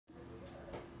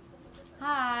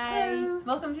Hi! Hello.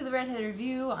 Welcome to the Redhead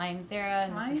Review. I'm Sarah.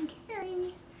 And I'm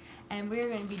Carrie. And we're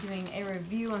going to be doing a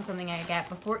review on something I got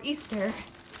before Easter.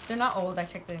 They're not old. I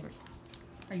checked them.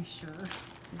 Are you sure?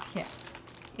 Yeah.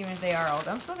 Even if they are old,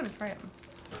 I'm still going to try them.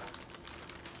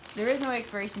 There is no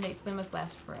expiration date, so they must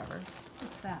last forever.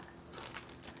 What's that?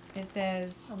 It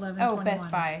says... 11/21. Oh,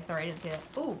 Best Buy. Sorry, I didn't see that.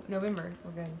 Oh, November.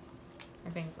 We're good. My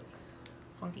bangs look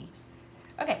funky.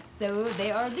 Okay, so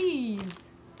they are these.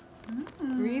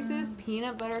 Reese's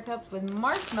peanut butter cups with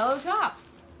marshmallow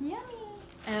tops. Yummy.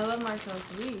 And I love marshmallows,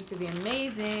 so these should be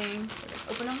amazing. So let's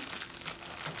open them.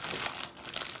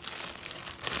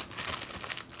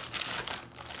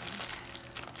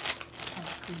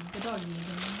 The doggy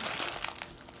again.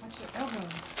 Watch your elbow.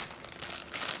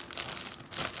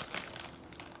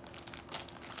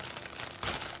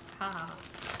 Ha.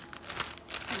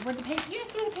 Wait, where'd the paper? You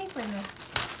just threw the paper in the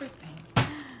fruit thing.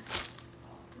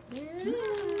 There it is.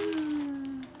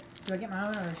 Do I get my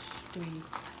own or do we?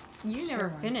 You share never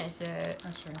one? finish it.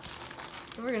 That's true.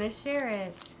 So we're gonna share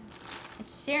it.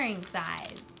 It's sharing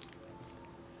size.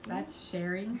 That's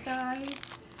sharing size.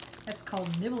 That's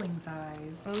called nibbling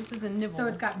size. Well, this is a nibble. So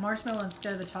it's got marshmallow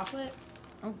instead of the chocolate?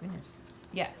 Oh goodness.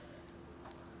 Yes.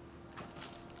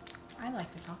 I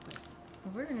like the chocolate.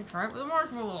 Well, we're gonna try it with a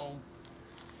marshmallow.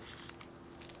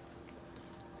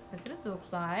 That's what it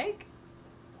looks like.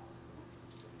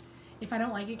 If I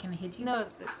don't like it, can I hit you? No,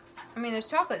 I mean there's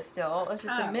chocolate still. It's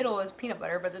just the middle is peanut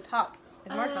butter, but the top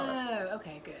is marshmallow. Oh,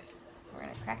 okay, good. We're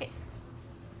gonna crack it.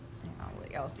 And I'll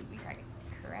let y'all see me crack it.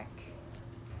 Crack.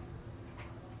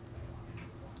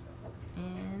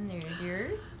 And there's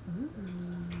yours. Ooh.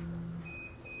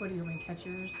 What do you want me to touch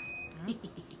yours?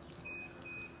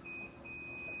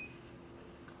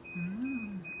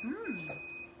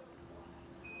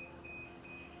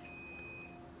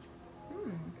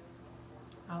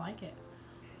 I like it.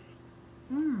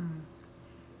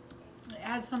 It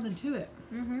adds something to it.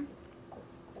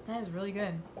 That is really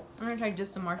good. I'm gonna try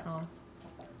just the marshmallow.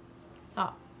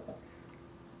 Oh.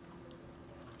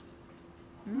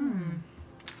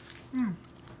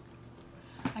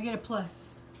 I get a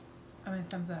plus. I mean,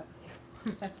 thumbs up.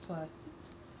 That's a plus.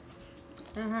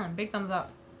 Big thumbs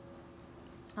up.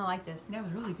 I like this. That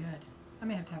was really good. I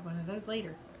may have to have one of those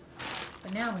later.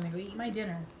 But now I'm gonna go eat my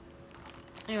dinner.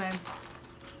 Anyway.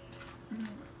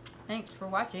 Thanks for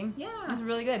watching. Yeah. That's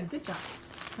really good. Good job.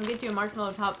 I'll get you a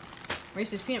marshmallow top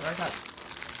Reese's peanut butter cup.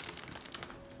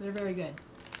 They're very good.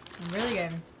 Really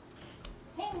good.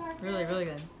 Hey, Martha. Really, really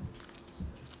good.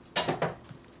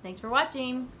 Thanks for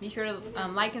watching. Be sure to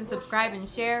like and subscribe and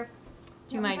share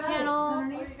to my channel.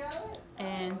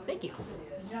 And thank you.